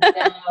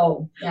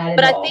 not at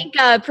but I all. think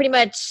pretty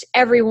much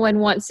everyone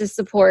wants to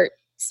support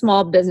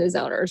small business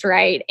owners,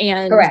 right?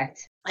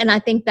 Correct. And I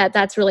think that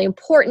that's really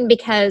important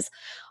because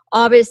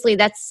obviously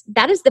that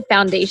is the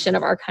foundation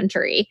of our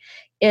country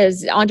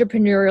is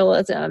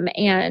entrepreneurialism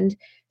and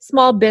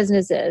small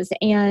businesses.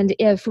 And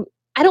if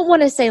I don't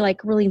want to say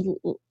like really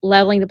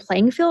leveling the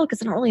playing field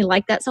because I don't really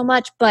like that so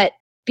much, but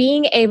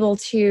being able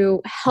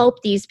to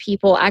help these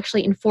people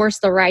actually enforce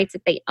the rights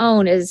that they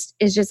own is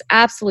just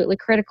absolutely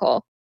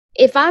critical.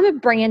 If I'm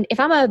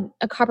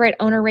a copyright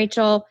owner,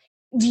 Rachel,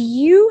 do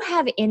you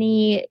have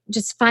any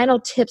just final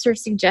tips or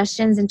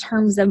suggestions in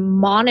terms of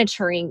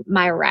monitoring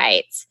my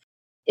rights?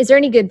 Is there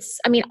any good,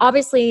 I mean,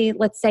 obviously,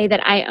 let's say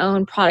that I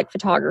own product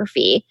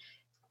photography,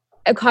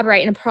 a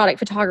copyright in product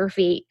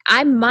photography.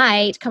 I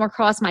might come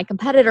across my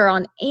competitor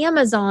on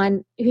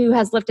Amazon who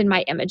has lifted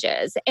my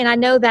images. And I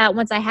know that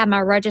once I have my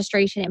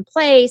registration in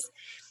place,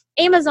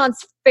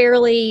 Amazon's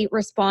fairly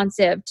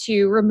responsive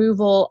to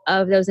removal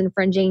of those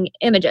infringing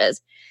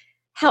images.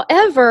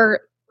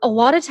 However, a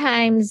lot of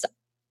times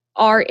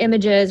our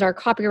images, our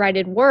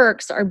copyrighted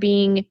works are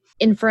being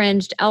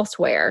infringed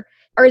elsewhere.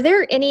 Are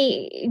there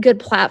any good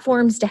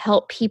platforms to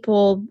help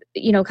people,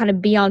 kind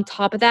of be on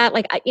top of that?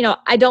 Like,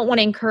 I don't want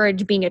to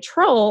encourage being a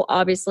troll,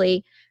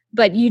 obviously,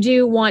 but you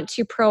do want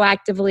to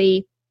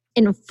proactively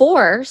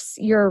enforce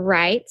your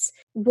rights.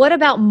 What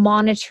about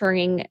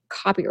monitoring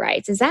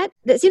copyrights? That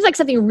seems like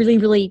something really,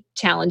 really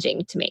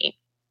challenging to me.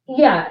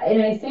 Yeah,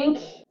 and I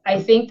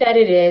think that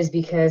it is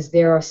because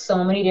there are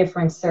so many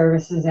different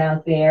services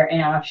out there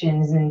and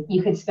options, and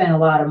you could spend a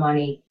lot of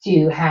money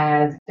to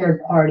have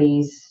third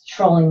parties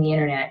trolling the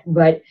internet.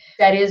 But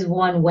that is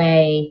one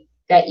way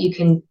that you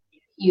can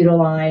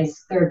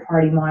utilize third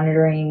party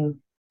monitoring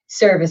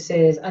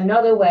services.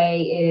 Another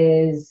way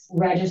is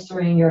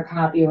registering your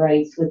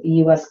copyrights with the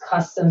U.S.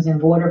 Customs and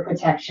Border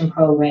Protection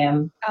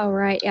Program. Oh,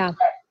 right. Yeah.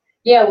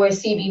 Yeah, where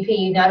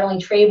CBP not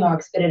only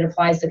trademarks, but it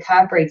applies to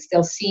copyrights.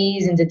 They'll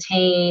seize and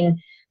detain,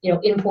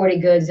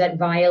 imported goods that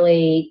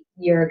violate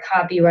your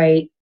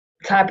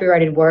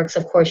copyrighted works.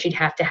 Of course, you'd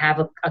have to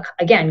have,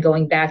 again,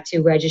 going back to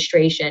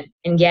registration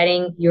and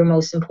getting your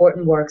most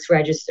important works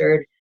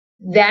registered.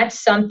 That's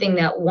something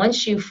that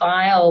once you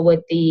file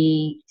with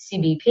the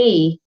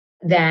CBP,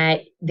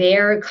 that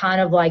they're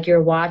kind of like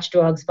your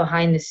watchdogs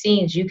behind the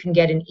scenes. You can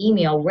get an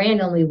email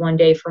randomly one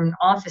day from an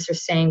officer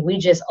saying, we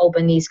just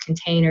opened these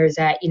containers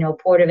at,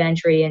 Port of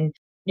Entry in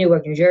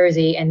Newark, New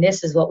Jersey, and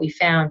this is what we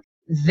found.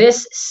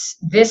 This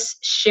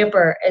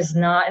shipper is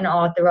not an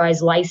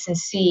authorized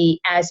licensee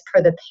as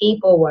per the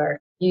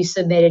paperwork you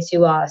submitted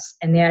to us,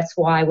 and that's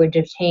why we're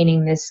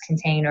detaining this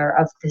container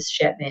of this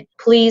shipment.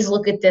 Please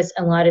look at this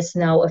and let us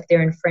know if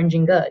they're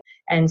infringing goods.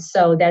 And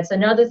so that's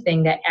another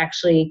thing that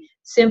actually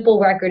simple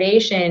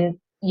recordation,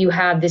 you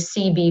have the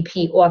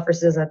CBP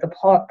officers at the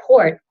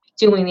port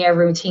doing their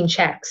routine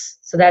checks.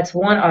 So that's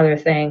one other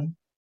thing.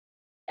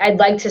 I'd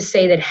like to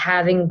say that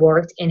having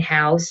worked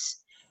in-house,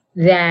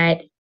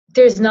 that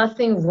there's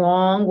nothing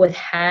wrong with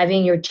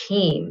having your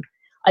team,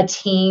 a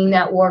team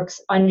that works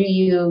under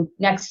you,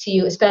 next to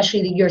you,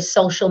 especially your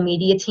social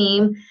media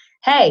team.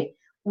 Hey,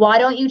 why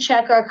don't you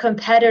check our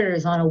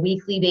competitors on a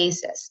weekly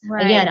basis?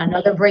 Right. Again,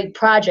 another great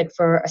project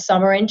for a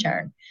summer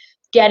intern.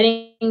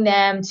 Getting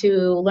them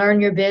to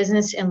learn your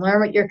business and learn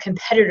what your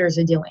competitors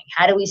are doing.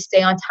 How do we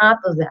stay on top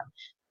of them,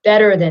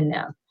 better than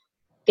them?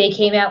 They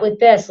came out with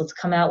this, let's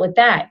come out with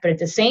that. But at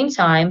the same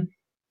time,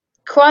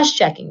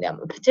 cross-checking them,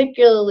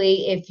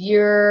 particularly if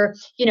you're,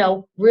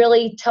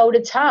 really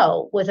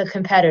toe-to-toe with a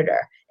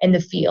competitor in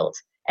the field.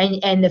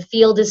 And the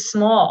field is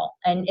small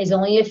and is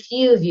only a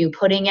few of you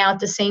putting out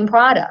the same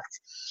product.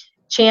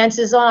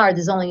 Chances are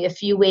there's only a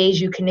few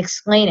ways you can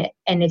explain it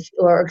and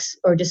or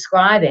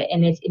describe it.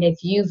 And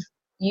if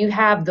you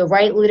have the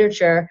right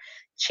literature,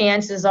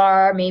 chances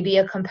are maybe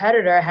a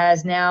competitor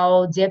has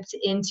now dipped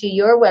into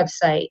your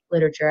website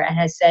literature and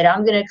has said,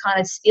 I'm going to kind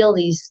of steal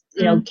these,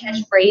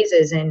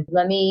 catchphrases and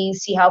let me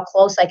see how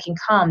close I can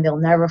come. They'll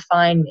never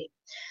find me.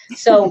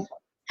 So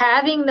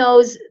having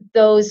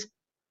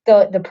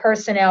the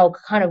personnel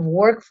kind of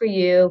work for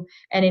you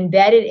and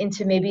embed it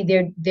into maybe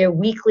their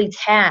weekly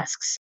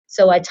tasks.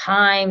 So at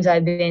times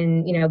I've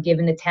been,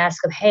 given the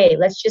task of, hey,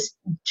 let's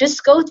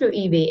just go through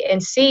eBay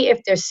and see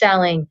if they're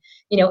selling,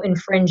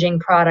 infringing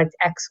product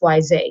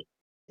XYZ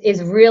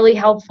is really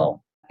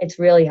helpful. It's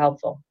really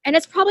helpful. And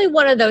it's probably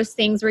one of those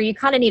things where you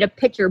kind of need to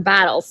pick your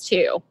battles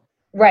too.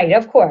 Right,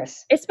 of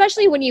course.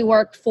 Especially when you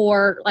work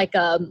for like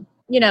a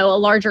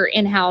larger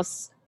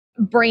in-house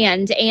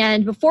brand.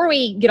 And before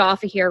we get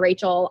off of here,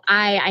 Rachel,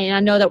 I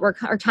know that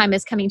our time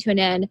is coming to an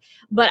end,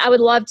 but I would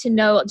love to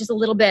know just a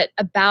little bit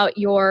about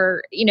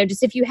your,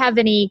 just if you have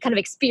any kind of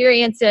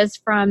experiences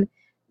from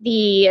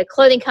the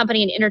clothing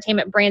company and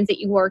entertainment brands that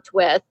you worked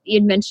with.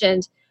 You'd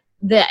mentioned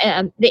the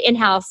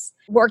in-house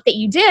work that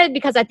you did,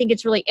 because I think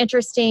it's really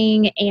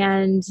interesting.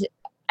 And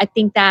I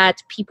think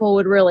that people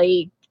would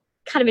really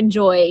kind of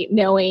enjoy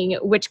knowing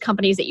which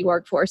companies that you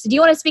work for. So do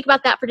you want to speak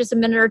about that for just a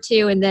minute or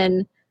two, and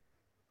then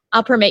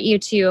I'll permit you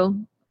to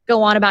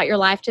go on about your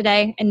life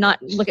today and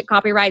not look at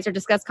copyrights or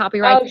discuss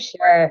copyrights? Oh,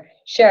 sure.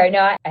 Sure.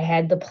 No, I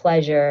had the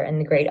pleasure and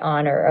the great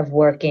honor of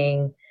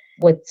working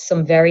with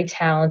some very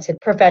talented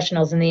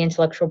professionals in the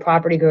intellectual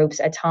property groups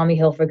at Tommy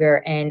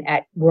Hilfiger and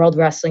at World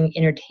Wrestling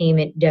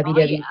Entertainment,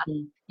 WWE.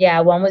 Yeah,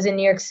 one was in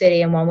New York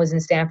City and one was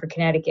in Stamford,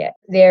 Connecticut.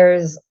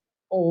 There's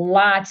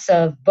lots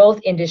of, both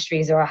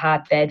industries are a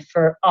hotbed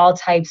for all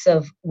types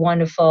of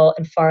wonderful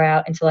and far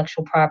out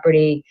intellectual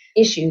property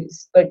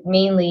issues, but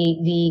mainly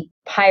the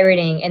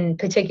pirating and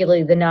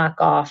particularly the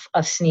knockoff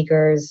of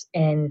sneakers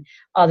and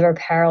other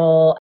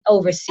apparel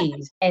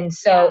overseas. And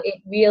so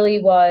it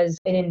really was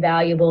an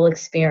invaluable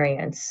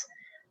experience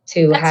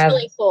to That's have.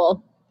 really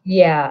cool.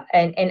 Yeah.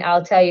 And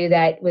I'll tell you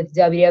that with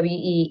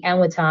WWE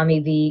and with Tommy,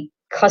 the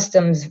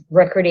customs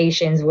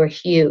recordations were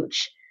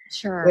huge.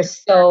 Sure. Were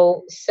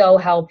so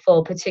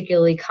helpful,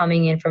 particularly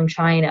coming in from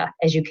China,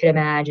 as you could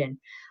imagine.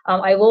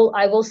 I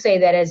will say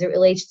that as it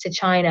relates to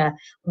China,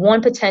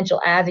 one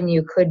potential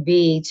avenue could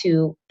be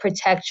to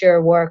protect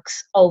your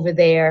works over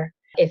there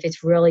if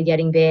it's really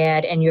getting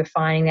bad and you're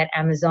finding that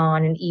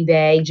Amazon and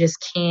eBay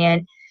just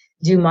can't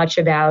do much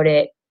about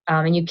it.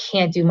 And you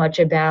can't do much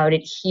about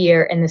it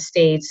here in the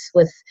States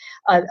with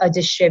a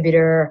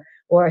distributor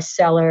or a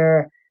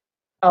seller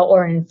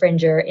or an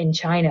infringer in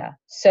China.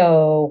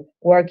 So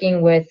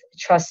working with a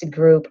trusted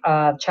group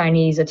of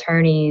Chinese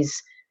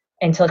attorneys,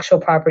 intellectual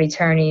property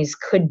attorneys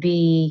could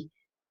be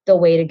the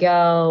way to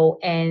go.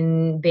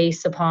 And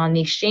based upon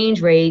the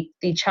exchange rate,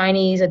 the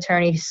Chinese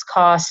attorneys'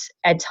 costs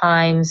at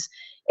times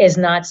is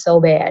not so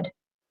bad.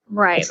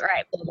 Right.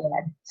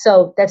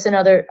 So that's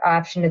another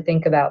option to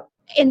think about.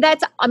 And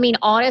that's, I mean,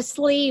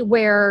 honestly,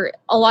 where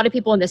a lot of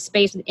people in this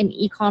space in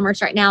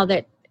e-commerce right now,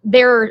 that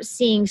they're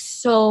seeing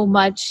so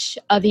much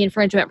of the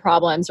infringement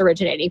problems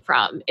originating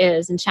from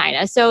is in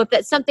China. So if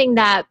that's something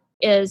that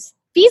is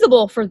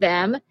feasible for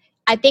them,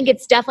 I think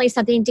it's definitely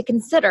something to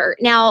consider.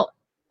 Now,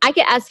 I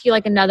could ask you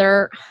like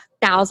another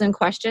 1,000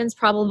 questions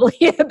probably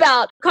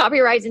about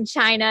copyrights in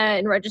China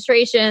and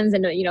registrations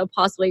and,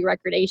 possibly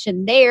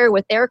recordation there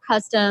with their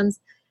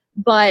customs.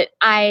 But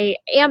I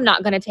am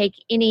not going to take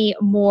any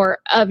more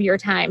of your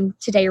time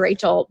today,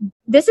 Rachel.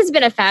 This has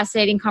been a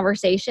fascinating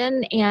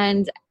conversation,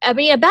 and I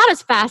mean, about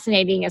as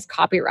fascinating as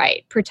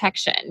copyright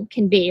protection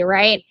can be,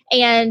 right?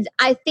 And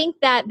I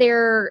think that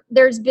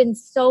there's been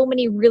so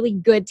many really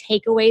good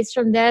takeaways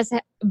from this,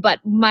 but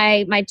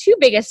my two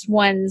biggest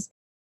ones,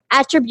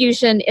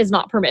 attribution is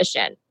not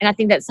permission. And I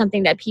think that's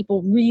something that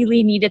people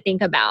really need to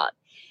think about.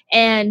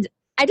 And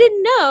I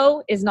didn't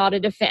know is not a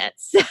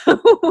defense.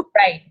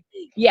 Right.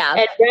 Yeah.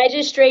 And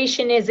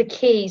registration is a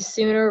key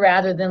sooner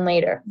rather than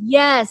later.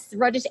 Yes.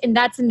 And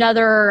that's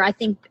another, I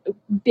think,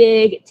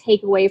 big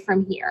takeaway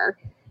from here.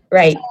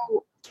 Right.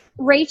 So,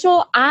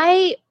 Rachel,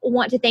 I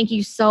want to thank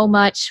you so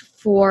much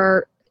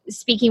for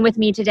speaking with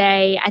me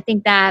today. I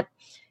think that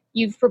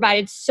you've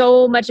provided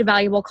so much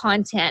valuable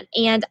content.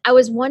 And I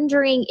was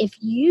wondering if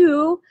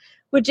you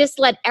would just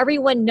let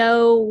everyone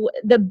know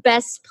the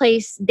best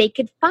place they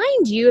could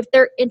find you if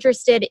they're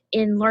interested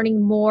in learning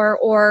more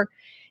or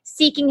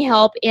seeking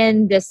help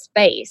in this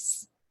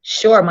space.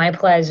 Sure. My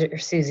pleasure,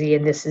 Susie.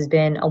 And this has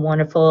been a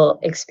wonderful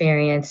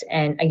experience.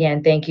 And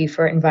again, thank you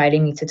for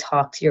inviting me to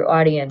talk to your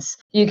audience.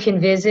 You can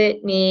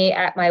visit me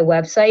at my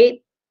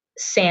website,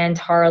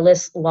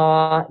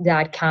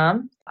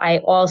 sandharleslaw.com. I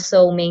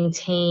also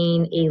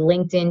maintain a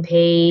LinkedIn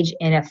page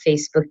and a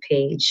Facebook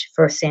page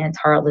for Sand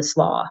Harless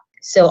Law.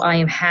 So I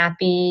am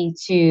happy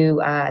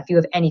to, if you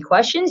have any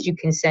questions, you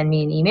can send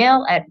me an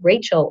email at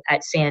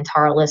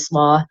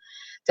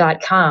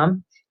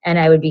rachel@sandharleslaw.com. And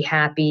I would be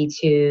happy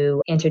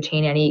to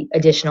entertain any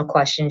additional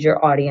questions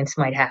your audience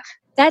might have.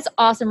 That's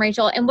awesome,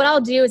 Rachel. And what I'll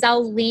do is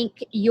I'll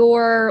link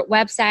your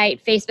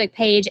website, Facebook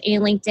page,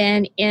 and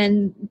LinkedIn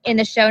in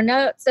the show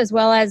notes, as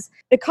well as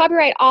the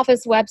Copyright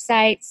Office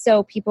website,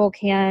 so people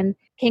can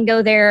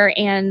go there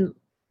and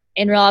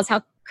realize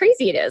how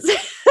crazy it is.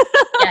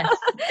 Yes.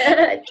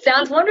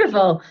 Sounds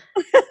wonderful.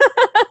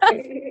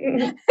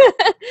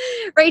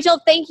 Rachel,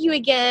 thank you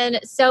again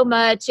so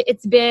much.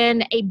 It's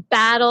been a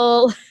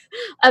battle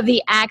of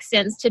the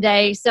accents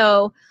today.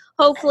 So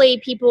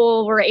hopefully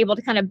people were able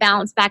to kind of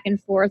bounce back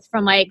and forth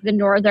from like the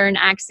northern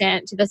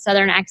accent to the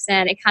southern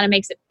accent. It kind of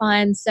makes it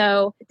fun.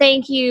 So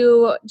thank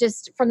you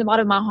just from the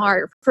bottom of my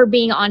heart for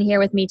being on here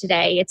with me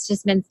today. It's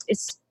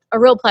a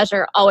real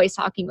pleasure always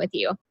talking with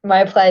you.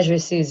 My pleasure,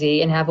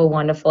 Susie, and have a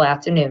wonderful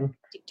afternoon.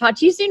 Talk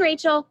to you soon,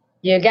 Rachel.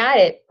 You got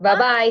it.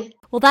 Bye-bye.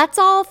 Well, that's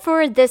all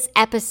for this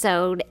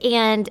episode.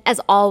 And as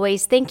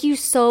always, thank you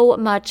so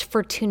much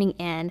for tuning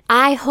in.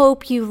 I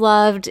hope you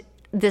loved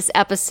this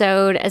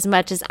episode as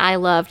much as I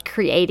loved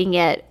creating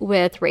it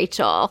with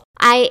Rachel.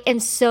 I am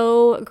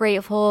so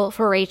grateful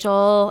for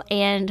Rachel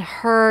and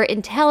her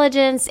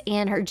intelligence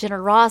and her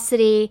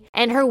generosity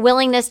and her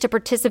willingness to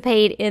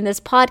participate in this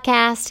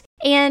podcast.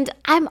 And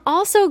I'm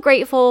also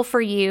grateful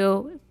for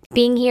you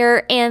being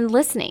here and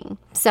listening.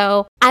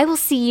 So I will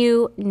see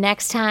you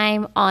next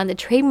time on the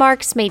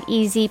Trademarks Made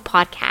Easy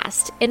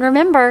podcast. And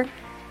remember,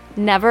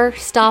 never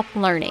stop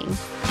learning.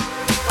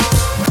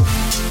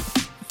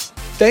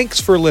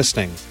 Thanks for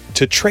listening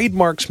to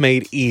Trademarks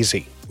Made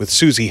Easy with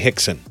Susie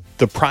Hickson,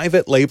 the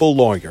private label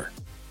lawyer.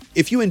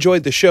 If you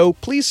enjoyed the show,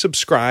 please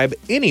subscribe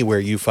anywhere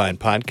you find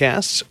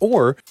podcasts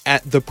or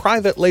at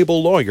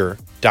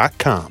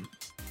theprivatelabellawyer.com.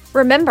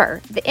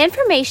 Remember, the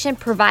information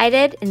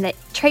provided in the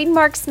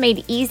Trademarks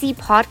Made Easy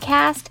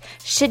podcast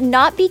should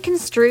not be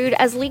construed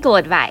as legal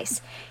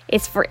advice.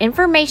 It's for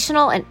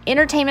informational and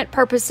entertainment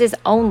purposes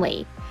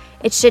only.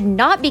 It should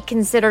not be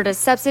considered a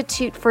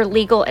substitute for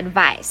legal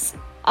advice.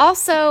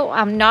 Also,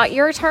 I'm not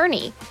your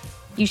attorney.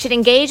 You should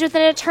engage with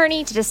an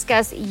attorney to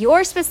discuss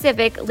your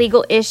specific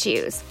legal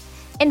issues.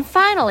 And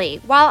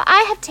finally, while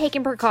I have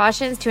taken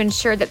precautions to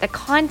ensure that the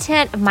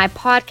content of my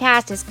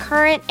podcast is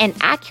current and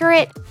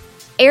accurate,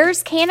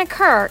 errors can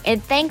occur,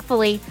 and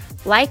thankfully,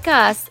 like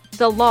us,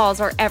 the laws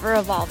are ever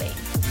evolving.